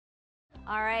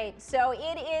All right, so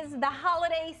it is the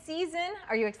holiday season.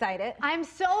 Are you excited? I'm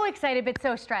so excited, but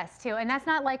so stressed too, and that's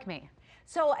not like me.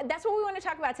 So that's what we want to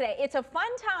talk about today. It's a fun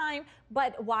time,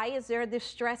 but why is there this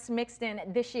stress mixed in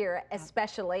this year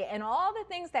especially, and all the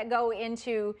things that go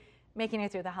into making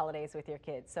it through the holidays with your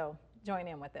kids. So join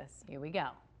in with us. Here we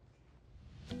go.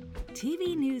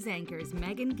 TV news anchors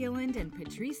Megan Gilland and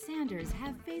Patrice Sanders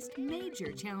have faced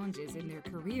major challenges in their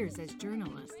careers as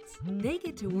journalists. They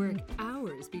get to work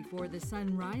hours before the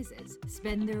sun rises,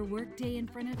 spend their workday in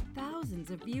front of thousands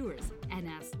of viewers, and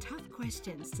ask tough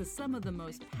questions to some of the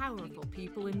most powerful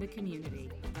people in the community.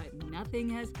 But nothing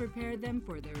has prepared them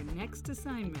for their next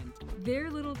assignment. Their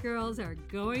little girls are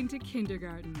going to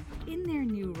kindergarten. In their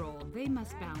new role, they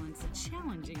must balance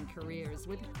challenging careers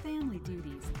with family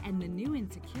duties and the new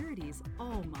insecurities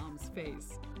all moms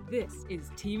face. This is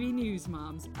TV News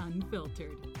Moms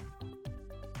Unfiltered.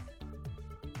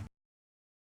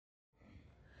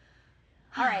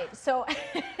 All right, so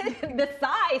the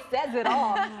sigh says it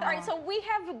all. All right, so we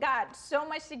have got so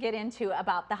much to get into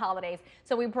about the holidays.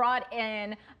 So we brought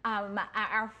in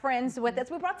our friends with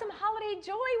us. We brought some holiday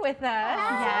joy with us.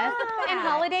 Yes, and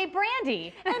holiday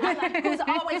brandy. Who's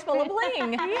always full of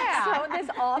bling. Yeah. So this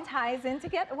all ties in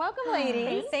together. Welcome,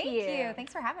 ladies. Thank you.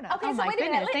 Thanks for having us. Okay, Oh so my wait a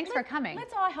minute. goodness, thanks for coming.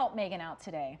 Let's all help Megan out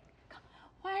today.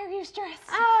 Why are you stressed?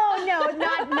 Oh no,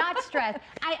 not stressed.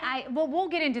 Well, we'll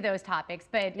get into those topics,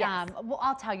 but Yes.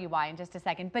 I'll tell you why in just a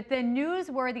second. But the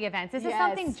newsworthy events. This is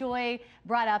something Joy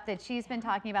brought up that she's been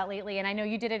talking about lately, and I know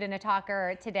you did it in a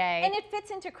talker today. And it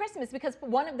fits into Christmas because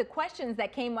one of the questions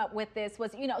that came up with this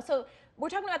was, so we're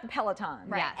talking about the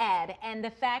Peloton ad and the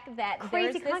fact that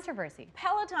Crazy there's this controversy.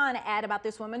 Peloton ad about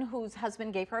this woman whose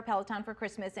husband gave her a Peloton for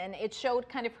Christmas, and it showed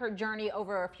kind of her journey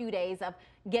over a few days of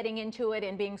getting into it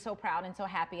and being so proud and so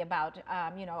happy about,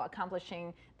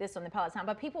 accomplishing this on the Peloton.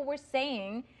 But people were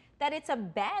saying that it's a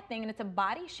bad thing and it's a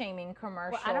body shaming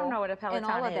commercial. Well, I don't know what a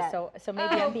Peloton is, so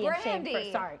maybe I'm being shamed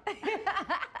for. Sorry.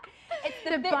 It's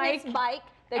the fitness bike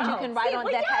that you can ride on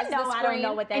that has the screen. I don't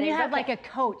know what that is. And you have like a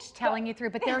coach telling you through,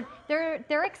 but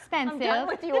they're expensive. I'm done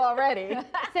with you already.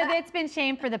 So it's been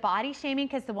shamed for the body shaming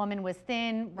because the woman was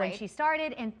thin when she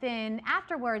started and thin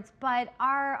afterwards. But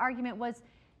our argument was,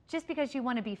 just because you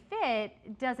want to be fit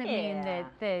doesn't mean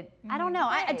that I don't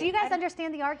know. Do you guys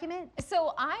understand the argument?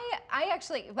 So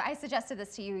I suggested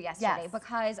this to you yesterday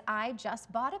because I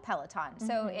just bought a Peloton,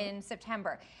 so in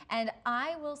September, and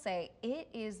I will say it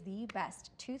is the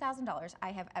best $2,000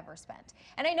 I have ever spent.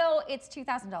 And I know it's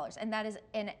 $2,000, and that is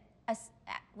an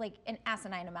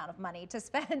asinine amount of money to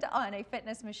spend on a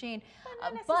fitness machine.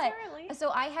 Not necessarily. But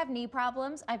so I have knee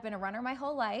problems. I've been a runner my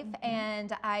whole life,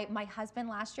 and my husband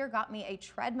last year got me a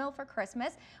treadmill for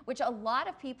Christmas, which a lot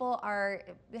of people are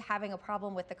having a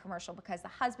problem with the commercial because the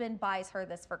husband buys her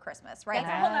this for Christmas, right?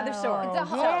 That's a whole other story. It's a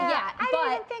whole, I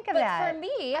didn't even think of that. But for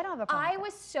me, I don't have a problem I with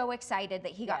was so excited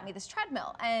that he got me this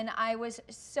treadmill, and I was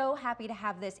so happy to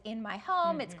have this in my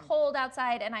home. It's cold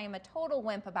outside, and I am a total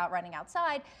wimp about running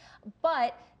outside.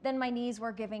 But then my knees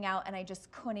were giving out and I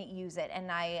just couldn't use it.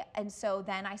 And so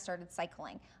then I started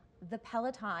cycling. The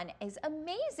Peloton is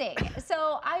amazing.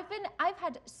 So I've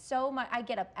had so much. I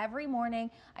get up every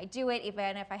morning. I do it.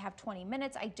 Even if I have 20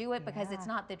 minutes, I do it because it's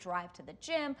not the drive to the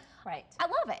gym. Right. I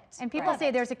love it. And people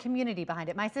say there's a community behind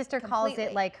it. My sister calls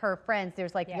it like her friends.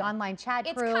 There's like the online chat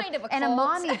crew. It's kind of a and cult. a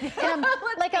mommy,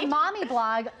 like a mommy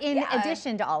blog in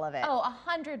addition to all of it. Oh,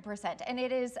 100%. And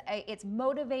it's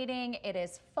motivating. It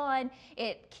is fun.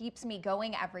 It keeps me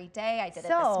going every day. I did it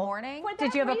this morning.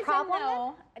 Did you have a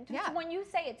problem? When you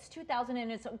say it's $2,000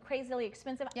 and it's crazily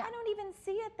expensive, I don't even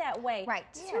see it that way. Right.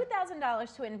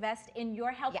 $2,000 to invest in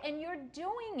your health, and you're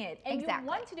doing it, and you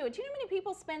want to do it. Do you know how many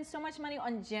people spend so much money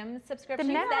on gym subscriptions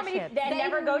membership. that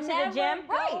never go to the gym?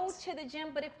 Go to the gym,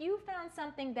 but if you found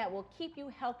something that will keep you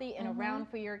healthy and around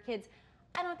for your kids,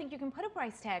 I don't think you can put a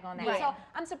price tag on that. Right. So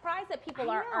I'm surprised that people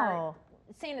are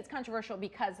saying it's controversial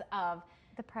because of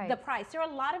the price. There are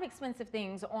a lot of expensive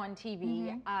things on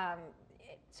TV.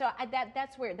 So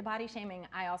that's weird. The body shaming,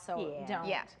 I also don't.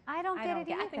 Yeah. I don't get it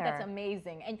either. I think that's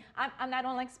amazing. And I'm not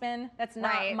on like spin. That's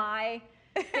not my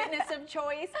fitness of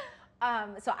choice.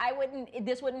 So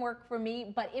this wouldn't work for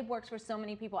me, but it works for so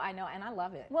many people I know, and I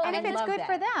love it. Well, and if it's good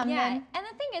for them, then. And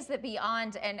the thing is that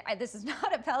beyond, and this is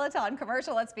not a Peloton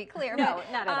commercial, let's be clear. No,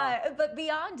 but, not at all. But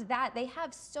beyond that, they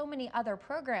have so many other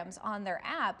programs on their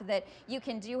app that you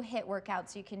can do HIIT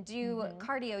workouts, you can do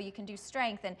cardio, you can do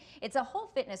strength, and it's a whole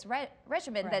fitness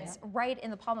regimen that's right in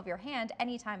the palm of your hand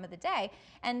any time of the day.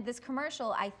 And this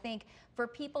commercial, I think, for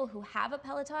people who have a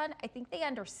Peloton, I think they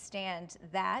understand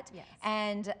that. Yes.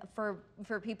 And for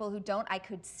for people who don't, I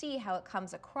could see how it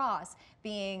comes across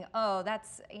being, oh,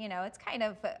 that's, you know, it's kind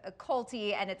of a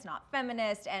culty and it's not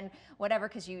feminist and whatever,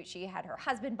 because she had her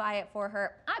husband buy it for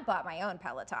her. I bought my own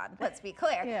Peloton, let's be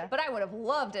clear. Yeah. But I would have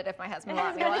loved it if my husband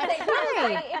bought me one.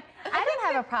 Right. I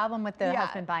didn't have a problem with the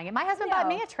husband buying it. My husband bought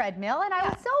me a treadmill, and I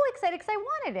was so excited because I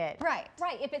wanted it. Right.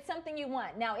 Right, if it's something you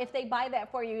want. Now, if they buy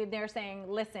that for you, they're saying,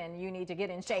 listen, you need to get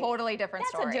in shape. Totally different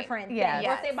That's story. a different thing.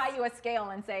 Yeah. Or if they buy you a scale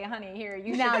and say, honey, here,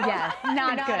 you should Now, go. yes,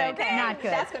 not You're good, okay. not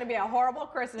good. That's going to be a horrible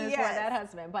Christmas for Yes. that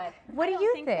husband. But What I do don't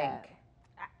you think? think?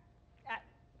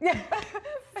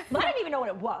 Well, I didn't even know what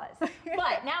it was.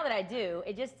 But now that I do,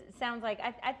 it just sounds like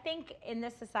I think in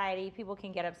this society, people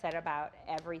can get upset about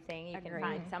everything. You can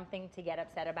find something to get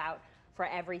upset about for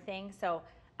everything. So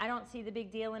I don't see the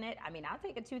big deal in it. I mean, I'll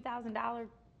take a $2,000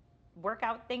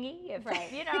 workout thingy if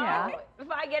you know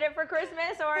if I get it for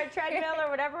Christmas or a treadmill or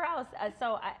whatever else. I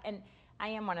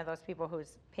am one of those people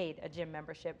who's paid a gym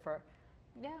membership for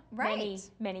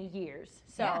many years.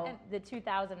 So the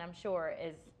 2,000, I'm sure,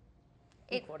 is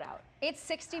equaled out. It's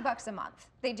 $60 a month.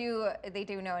 They do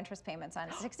no interest payments on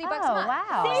it. $60 a Oh, month.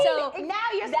 wow. So now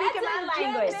you're speaking my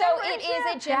language. So it is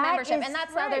a gym That membership, is and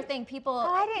that's the other thing. People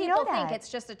I didn't know think that. it's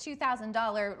just a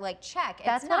 $2,000 like check.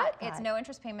 That's it's what I not. thought. It's no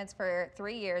interest payments for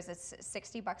 3 years. It's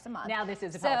 $60 a month. Now this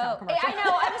is a so Peloton commercial. I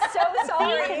know. I'm so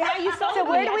sorry. Now you sold So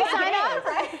where me. do we I think sign it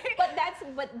up? is. But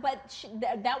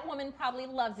that woman probably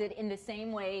loves it in the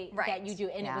same way that Right. you do,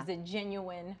 and Yeah. it was a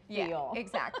genuine Yeah, feel.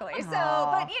 exactly. So,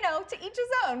 Aw. but you know, to each his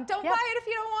own. Don't buy it if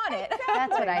you don't want it.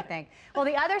 That's what I think. Well,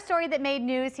 the other story that made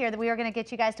news here that we were going to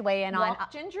get you guys to weigh in on. Walk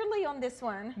gingerly on this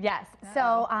one. Yes.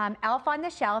 So Elf on the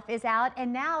Shelf is out,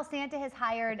 and now Santa has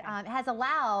hired, has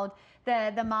allowed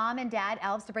the mom and dad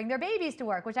elves to bring their babies to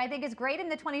work, which I think is great in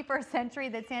the 21st century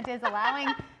that Santa is allowing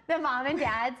the mom and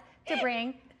dads to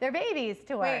bring their babies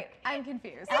to work. Wait, I'm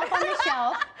confused. Elf on the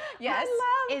Shelf Yes.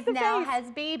 is now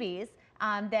has babies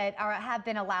that have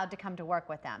been allowed to come to work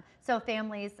with them. So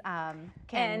families can.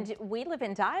 And we live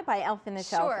and die by Elf in the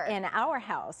Shelf Sure. in our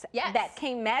house. Yes. That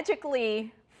came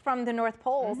magically from the North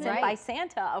Pole, sent by Right.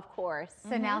 Santa, of course.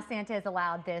 So now Santa has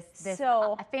allowed this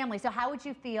So- family. So how would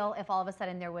you feel if all of a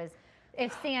sudden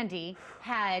if Sandy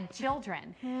had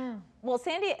children? Well,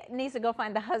 Sandy needs to go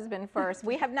find the husband first.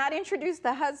 We have not introduced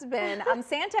the husband.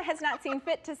 Santa has not seen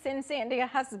fit to send Sandy a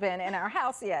husband in our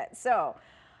house yet. So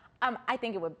I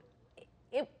think it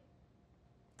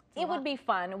would be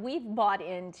fun. We've bought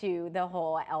into the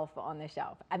whole Elf on the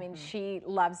Shelf. I mean, she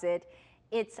loves it.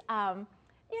 It's,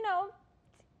 you know,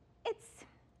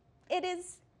 it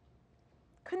is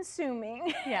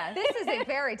consuming. Yes. This is a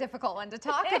very difficult one to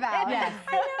talk about. Yes.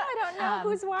 I don't know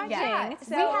who's watching. Yeah.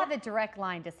 So We have a direct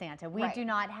line to Santa. We Right. do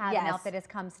not have an elf that has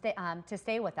come to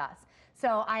stay with us.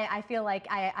 So I feel like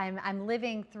I'm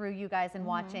living through you guys and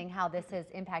watching how this has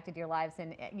impacted your lives.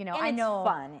 And you know, And I it's know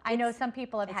fun. I know some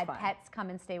people have it's had fun. pets come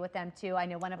and stay with them too. I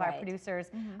know one of our Right. producers,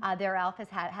 their elf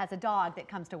has a dog that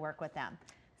comes to work with them.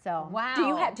 So Wow.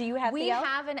 Do you have we the elf?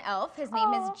 have an elf. His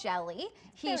name is Jelly.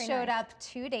 He Very showed nice. up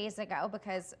 2 days ago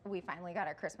because we finally got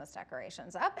our Christmas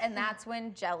decorations up, and that's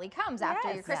when Jelly comes after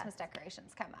your Yes. Christmas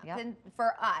decorations come up. Yep. And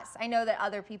for us, I know that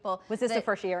other people. Was this the that-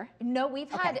 first year? No,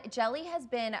 we've had Jelly has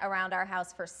been around our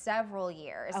house for several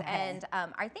years, Okay. and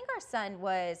I think our son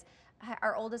was.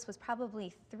 Our oldest was probably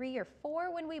 3 or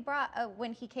 4 when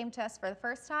when he came to us for the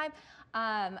first time,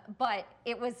 but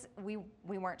it was we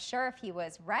weren't sure if he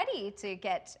was ready to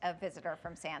get a visitor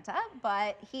from Santa,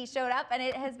 but he showed up and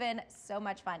it has been so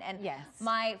much fun. And Yes.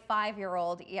 my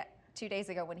 5-year-old. 2 days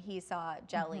ago when he saw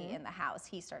Jelly in the house,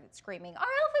 he started screaming, "Our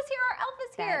elf is here! Our elf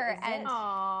is That here!" is it. And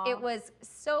Aw. it was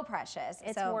so precious.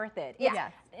 It's So, worth it. Yeah.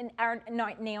 Yes. And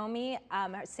Naomi,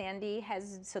 Sandy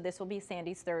so this will be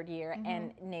Sandy's 3rd year,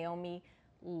 and Naomi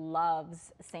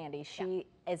loves Sandy. She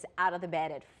is out of the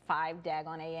bed at 5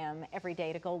 daggone a.m. every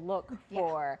day to go look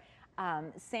for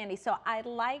Sandy. So I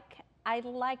like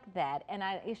that, and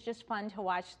it's just fun to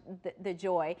watch the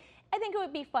joy. I think it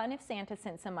would be fun if Santa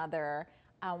sent some other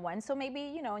one. So maybe,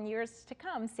 you know, in years to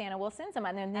come, Santa will send some.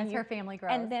 And then As her family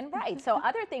grows. And then, right. So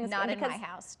other things. Not in because- my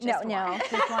house, No, just no. one.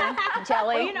 Just one.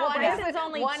 Jelly. Well, you know, this is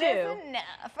only one 2. is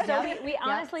enough. So we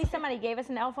honestly, somebody gave us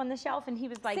an elf on the shelf, and he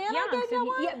was like Santa young. gave So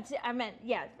you he, one?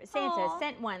 Santa Aw.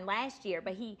 sent one last year,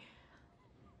 but he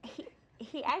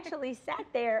actually sat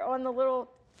there on the little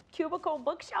cubicle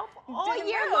bookshelf all Didn't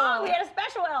year move. long. We had a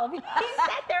special elf. He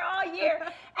sat there all year,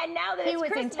 and now that he it's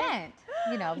was Christmas, intent,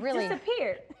 you know, really.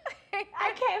 disappeared.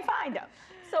 I can't find him.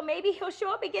 So maybe he'll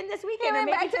show up again this weekend. He or went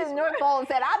maybe back to his he's- North Pole and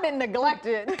said, "I've been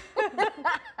neglected."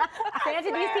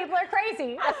 Santa, these people are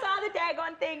crazy. I saw the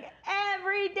daggone thing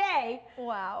every day.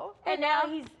 Wow. And now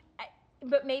he's,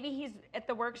 but maybe he's at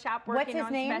the workshop working his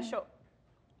on name? special.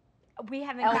 We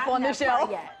haven't Elf gotten on the that far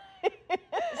Shelf. yet.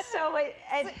 So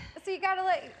So you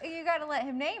gotta let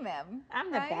him name him.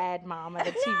 I'm the right? bad mom of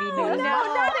the TV news. No,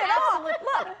 not at all.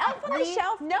 Look, Elf on the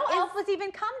Shelf. No elf was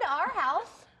even come to our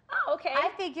house. Oh, okay. I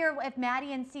figure if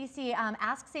Maddie and Cece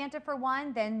ask Santa for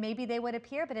one, then maybe they would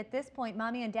appear. But at this point,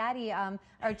 Mommy and Daddy are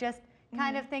just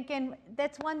kind of thinking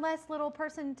that's one less little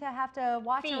person to have to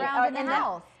watch Feed. around in the and that-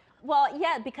 house. Well,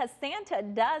 yeah, because Santa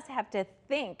does have to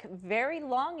think very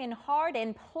long and hard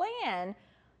and plan.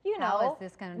 You know, How is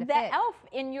this going to the fit? elf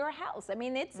in your house. I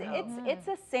mean, it's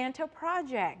a Santa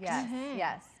project. Yes,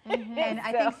 yes. And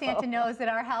I think Santa So- knows that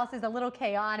our house is a little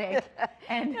chaotic,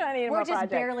 and I need we're more just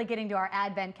projects. barely getting to our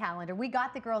advent calendar. We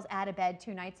got the girls out of bed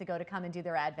 2 nights ago to come and do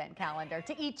their advent calendar,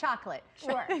 to eat chocolate.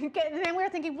 Sure. And then we were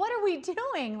thinking, what are we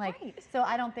doing? So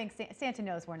I don't think Santa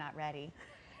knows we're not ready.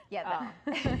 Yeah.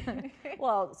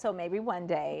 Well, so maybe one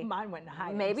day. Mine went to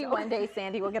hide. Maybe one day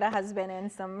Sandy will get a husband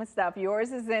and some stuff.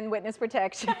 Yours is in witness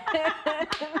protection.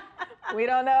 We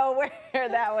don't know where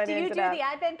that one Do you ended do up. the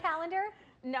advent calendar?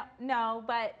 No,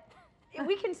 but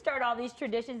we can start all these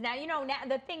traditions now. You know, now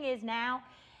the thing is now,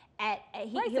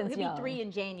 he'll Bryson's be young. 3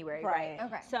 in January, Right. right?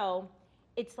 Okay. So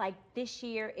it's like this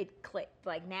year it clicked.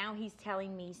 Like now he's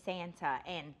telling me Santa,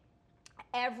 and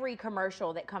every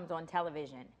commercial that comes on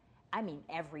television, I mean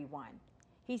everyone,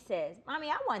 he says, "Mommy,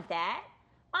 I want that.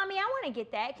 Mommy, I want to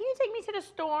get that. Can you take me to the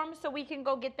storm so we can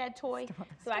go get that toy?"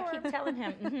 So I keep telling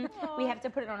him, we have to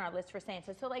put it on our list for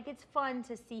Santa. So like it's fun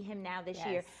to see him now this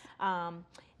year.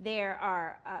 There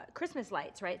are Christmas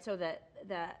lights, right? So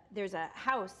there's a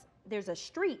house, there's a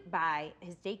street by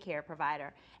his daycare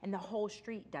provider, and the whole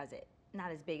street does it.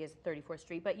 Not as big as 34th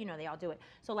Street, but you know, they all do it.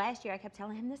 So last year I kept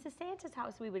telling him, this is Santa's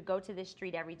house. We would go to this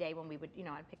street every day when we would, you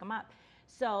know, I'd pick him up.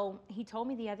 So he told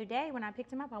me the other day when I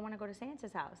picked him up, I want to go to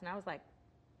Santa's house. And I was like,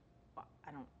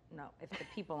 I don't know if the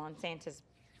people on Santa's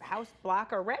house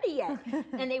block are ready yet.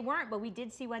 And they weren't, but we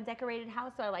did see one decorated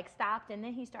house. So I like stopped, and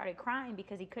then he started crying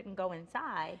because he couldn't go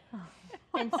inside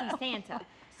and see Santa.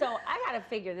 So I got to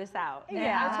figure this out.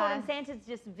 Yeah. I told him Santa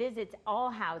just visits all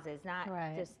houses, not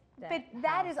just But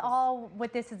that is all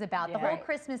what this is about. The Yeah. whole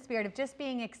Christmas spirit of just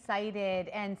being excited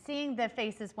and seeing the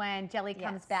faces when Jelly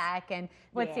comes back and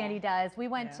what Yeah. Sandy does. We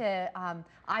went to,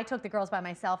 I took the girls by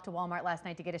myself to Walmart last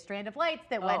night to get a strand of lights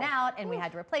that went out, and we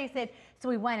had to replace it. So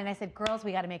we went, and I said, girls,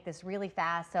 we got to make this really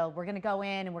fast. So we're going to go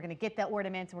in and we're going to get the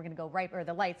ornaments and we're going to go right, or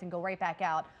the lights, and go right back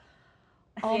out.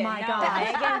 Oh Yeah, my no, God.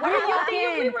 Megan, We walked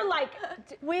in. we were like,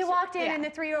 We walked in, Yeah. and the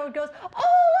 3-year-old goes,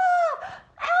 Olaf,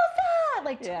 Elsa,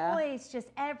 like Yeah. toys just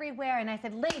everywhere. And I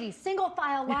said, ladies, single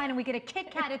file line, and we get a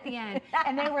Kit Kat at the end.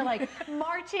 And they were like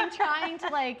marching, trying to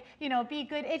like, you know, be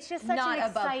good. It's just such Not an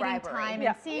above exciting bribery. time,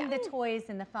 Yeah. and seeing the toys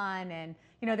and the fun, and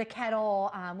you know, the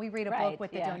kettle. We read a Right, book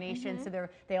with the yeah. donation, so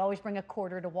they always bring a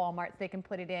quarter to Walmart so they can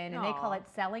put it in, and they call Aw. it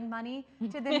selling money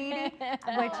to the needy,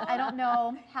 which I don't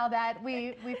know how that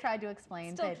we've tried to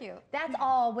explain. Still but cute. That's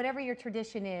all. Whatever your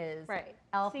tradition is. right.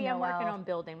 Elf, See, no I'm working elf. on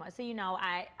building one. So, you know,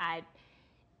 I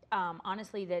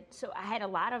honestly, so I had a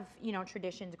lot of, you know,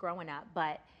 traditions growing up,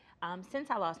 but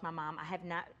since I lost my mom, I have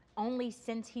not, only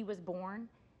since he was born,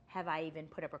 have I even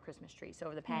put up a Christmas tree. So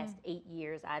over the past 8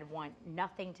 years, I'd want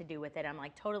nothing to do with it. I'm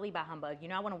like totally by humbug. You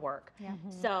know, I want to work.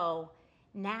 So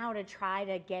now to try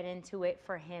to get into it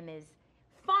for him is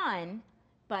fun,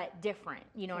 but different.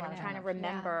 You know, and I'm trying to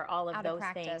remember all of Out of those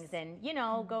practice. things, and you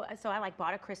know, so I like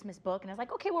bought a Christmas book, and I was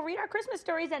like, okay, we'll read our Christmas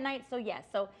stories at night. So yes,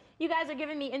 so you guys are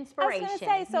giving me I was inspiration. going to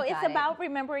say, so it's got it. about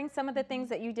remembering some of the things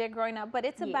that you did growing up, but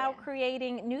it's about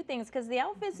creating new things, because the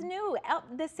elf is new.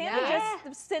 The Santa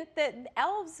just sent the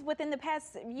elves within the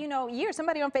past, you know, year.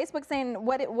 Somebody on Facebook saying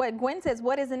what Gwen says,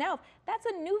 what is an elf? That's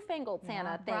a newfangled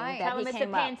Santa thing right. that Tell he them it's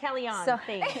came a up. Panteleon So-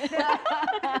 thing.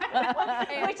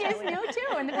 Which is new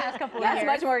too in the past couple of That's years.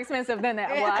 much more expensive than that.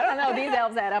 Well, I don't know. These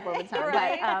elves add up over time.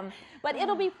 Right. But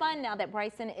it'll be fun now that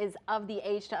Bryson is of the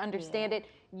age to understand it.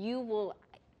 You will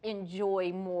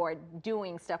enjoy more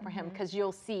doing stuff for him, because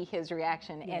you'll see his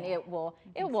reaction, and it will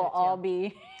all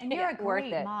be And you're a worth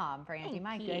great it. mom, Brandy.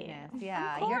 My you. goodness.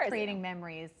 Yeah, Of you're course. creating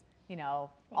memories, you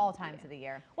know, all times of the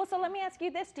year. Well, so let me ask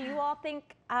you this. Do you all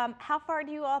think, how far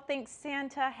do you all think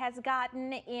Santa has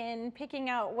gotten in picking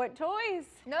out what toys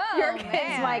No, your kids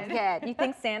man. might get? You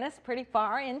think Santa's pretty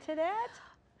far into that?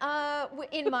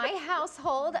 In my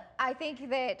household, I think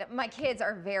that my kids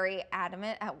are very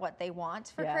adamant at what they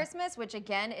want for Christmas, which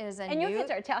again is a And your kids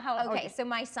are, tell how. Okay, so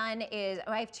my son is,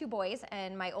 I have 2 boys,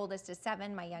 and my oldest is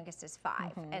 7, my youngest is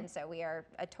 5. And so we are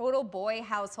a total boy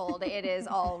household. It is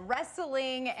all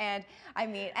wrestling, and I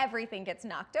mean, everything gets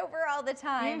knocked over all the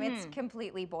time. It's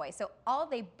completely boy. So all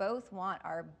they both want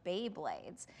are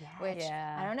Beyblades, which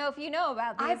I don't know if you know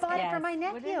about these. I bought it for my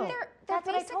nephew. They're That's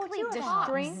what I told basically you tops.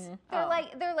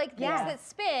 about. They're like things that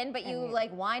spin, but you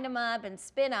like wind them up and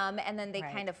spin them, and then they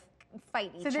kind of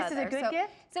fight each other. So this is a good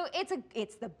gift? So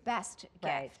it's the best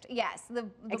Right. gift. Yes, the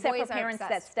Except boys for are parents that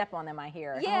obsessed. step on them, I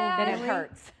hear. Yeah. Then it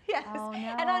hurts. Yes. Oh,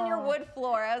 And on your no. wood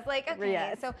floor. I was like, okay.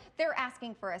 Yes. So they're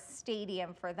asking for a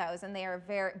stadium for those, and they are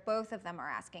both of them are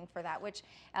asking for that, which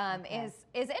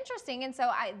is interesting. And so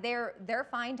they're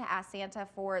fine to ask Santa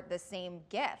for the same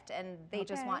gift, and they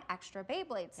just want extra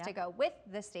Beyblades to go with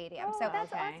the stadium. Oh, so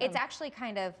that's awesome. it's actually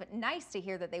kind of nice to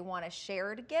hear that they want a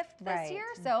shared gift this Right. year.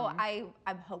 So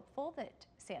I'm hopeful that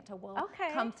Santa will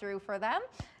Okay. come through for them.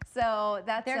 So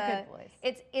that's They're good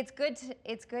boys. it's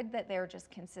good that they're just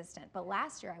consistent. But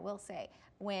last year, I will say,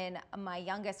 when my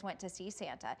youngest went to see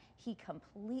Santa, he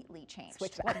completely changed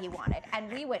what he wanted,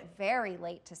 and we went very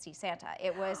late to see Santa.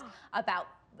 It was about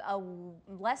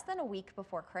less than a week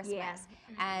before Christmas,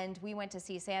 and we went to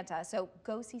see Santa. So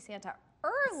go see Santa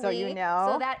early, So you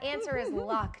know. so that answer is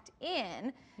locked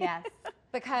in. Yes.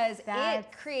 Because it That's-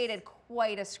 created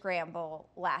quite a scramble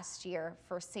last year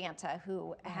for Santa,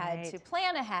 who had Right. to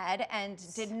plan ahead and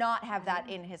did not have that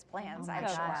in his plans. Oh my I'm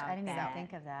gosh, sure. I didn't even Yeah.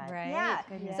 think of that. Right. Yeah.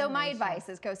 Goodness So my gracious. advice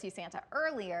is go see Santa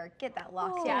earlier. Get that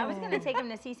locked in. Yeah, I was going to take him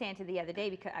to see Santa the other day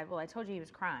because, I told you he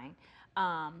was crying.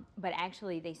 But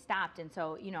actually they stopped. And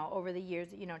so, over the years,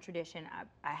 tradition,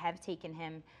 I have taken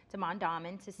him to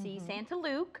Mondawmin to see Santa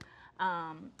Luke.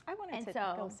 I wanted And to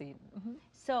so- go see.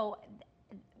 So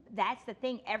that's the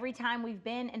thing. Every time we've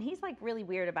been, and he's like really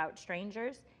weird about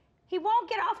strangers. He won't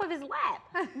get off of his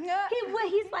lap.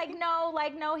 He's like,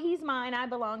 no, he's mine. I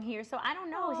belong here. So I don't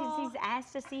know. Since he's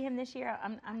asked to see him this year,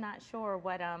 I'm not sure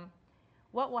what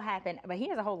will happen. But he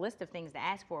has a whole list of things to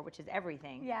ask for, which is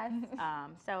everything. Yes.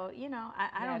 So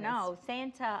I don't know.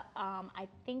 Santa, I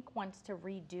think wants to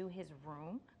redo his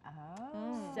room.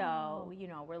 Oh. So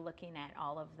we're looking at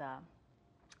all of the.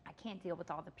 I can't deal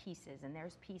with all the pieces, and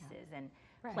there's pieces and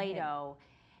Play-Doh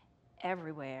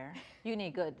everywhere. You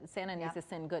need good. Santa needs to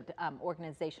send good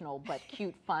organizational but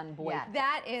cute, fun boy. Yeah.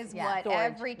 That is what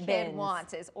Storage every kid bins.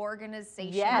 wants is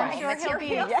organization. Yes. I'm sure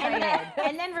he'll be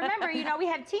And then remember, we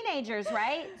have teenagers,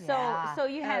 right? Yeah. So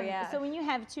you have yeah. so when you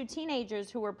have 2 teenagers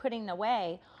who are putting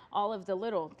away all of the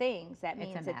little things, that It's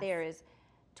a means that mess. there is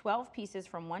 12 pieces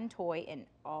from one toy in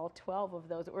all 12 of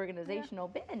those organizational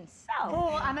bins. So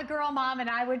Oh, I'm a girl mom, and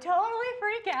I would totally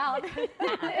freak out.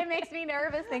 It makes me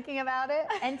nervous thinking about it.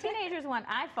 and teenagers want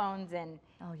iPhones and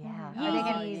Oh yeah.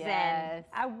 Yeezys, yes. and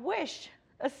I wish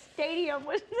a stadium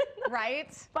was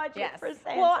Right? budget Yes. for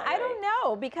Santa. Well, I right? don't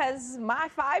know because my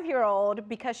 5-year-old,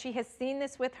 because she has seen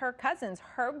this with her cousins,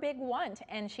 her big want,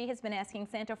 and she has been asking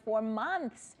Santa for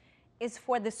months, is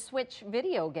for the Switch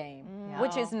video game,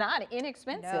 which is not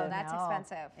inexpensive. No, that's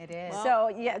expensive. It is. So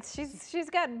yeah, she's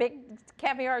got big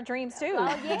caviar dreams too.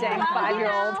 Yeah, Dang well,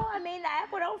 5-year-old. I mean, the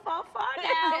apple don't fall far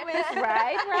now.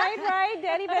 right.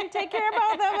 Daddy better take care of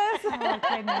both of us.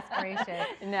 Oh goodness gracious.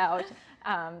 No.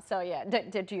 So yeah,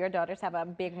 did your daughters have a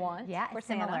big want? Yeah, for it's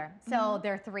Santa? similar. So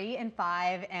they're 3 and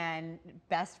 5 and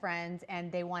best friends,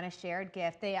 and they want a shared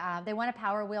gift. They want a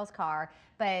Power Wheels car,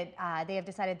 but they have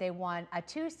decided they want a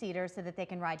 2-seater so that they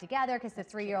can ride together. Because the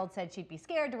 3-year-old said she'd be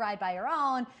scared to ride by her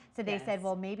own, so they said,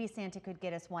 well, maybe Santa could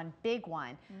get us one big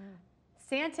one.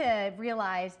 Santa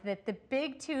realized that the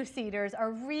big 2-seaters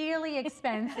are really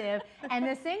expensive and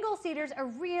the single-seaters are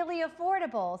really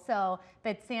affordable. So,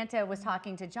 but Santa was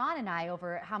talking to John and I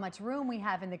over how much room we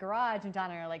have in the garage, and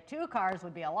John and I are like, 2 cars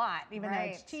would be a lot, even though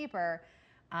it's Right. cheaper.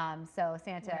 So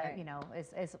Santa, Right.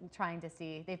 is trying to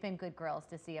see, they've been good girls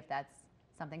to see if that's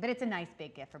something, but it's a nice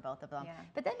big gift for both of them. Yeah.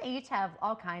 But then they each have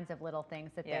all kinds of little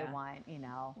things that Yeah. they want,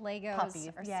 Legos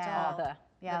puppies. are Yeah. still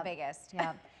Yeah. the biggest.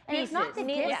 Yeah. And it's not the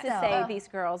Needless gifts, to though. say, these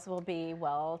girls will be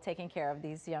well taken care of.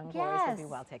 These young boys will be Yes.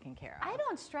 well taken care of. I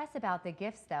don't stress about the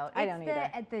gifts though. I don't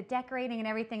either. The decorating and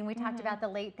everything. We talked about the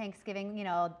late Thanksgiving.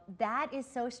 That is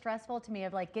so stressful to me.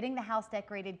 Of like getting the house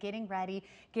decorated, getting ready,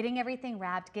 getting everything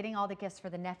wrapped, getting all the gifts for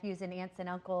the nephews and aunts and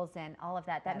uncles and all of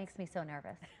that. That makes me so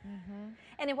nervous.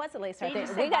 And it was a late start. They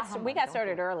just We say, got "Bah, we don't got do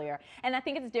started earlier, and I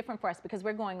think it's different for us because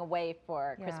we're going away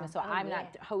for Yeah. Christmas. So Oh, I'm yeah.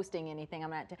 not hosting anything. I'm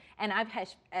not, and I've had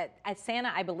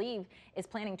Santa, I believe, is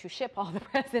planning to ship all the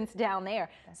presents down there.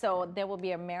 So there will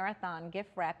be a marathon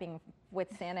gift wrapping with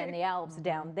Santa and the elves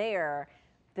down there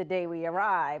the day we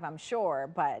arrive, I'm sure.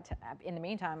 But in the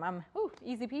meantime, I'm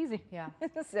easy peasy. Yeah.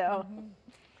 So.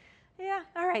 Yeah,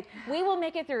 all right. We will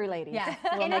make it through, ladies. Yeah,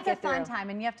 We'll and make it's a it fun through. time,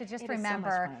 and you have to just It is so much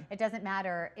remember, fun. it doesn't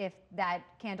matter if that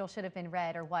candle should have been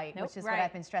red or white, Nope. which is what Right.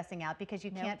 I've been stressing out, because you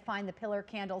can't find the pillar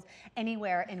candles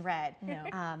anywhere in red. No.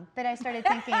 But I started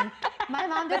thinking, my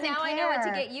mom doesn't But now care. I know what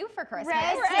to get you for Christmas.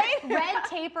 Red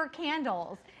taper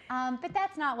candles. But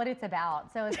that's not what it's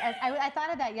about. So I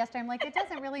thought of that yesterday. I'm like, it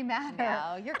doesn't really matter.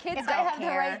 No, your kids if don't I have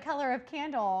care. the right color of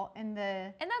candle in the.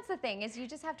 And that's the thing, is you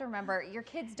just have to remember, your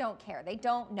kids don't care. They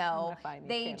don't know. gonna find these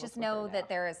They candles just with her know now. that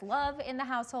there is love in the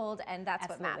household, and that's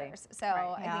Absolutely. what matters. So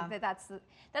Right. I Yeah. think that's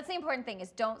the important thing,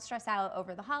 is don't stress out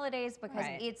over the holidays, because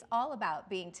Right. it's all about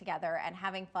being together and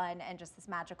having fun and just this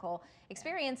magical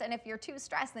experience. And if you're too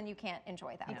stressed, then you can't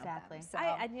enjoy that. with them. Exactly. So,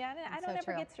 I don't so ever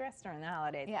true. get stressed during the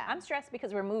holidays. Yeah. I'm stressed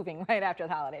because we're moving right after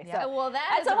the holidays. Yeah. So Well, that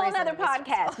that's is a a whole reason other to be podcast.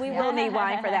 stressful. We will need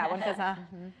wine for that one, because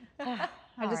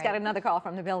I just got right. another call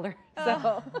from the builder.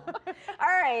 So,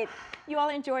 all right, you all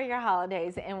enjoy your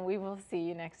holidays, and we will see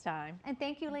you next time. And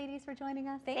thank you, ladies, for joining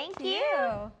us. Thank you.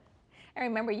 you. And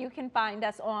remember, you can find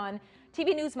us on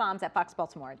TV News Moms at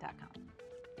foxbaltimore.com.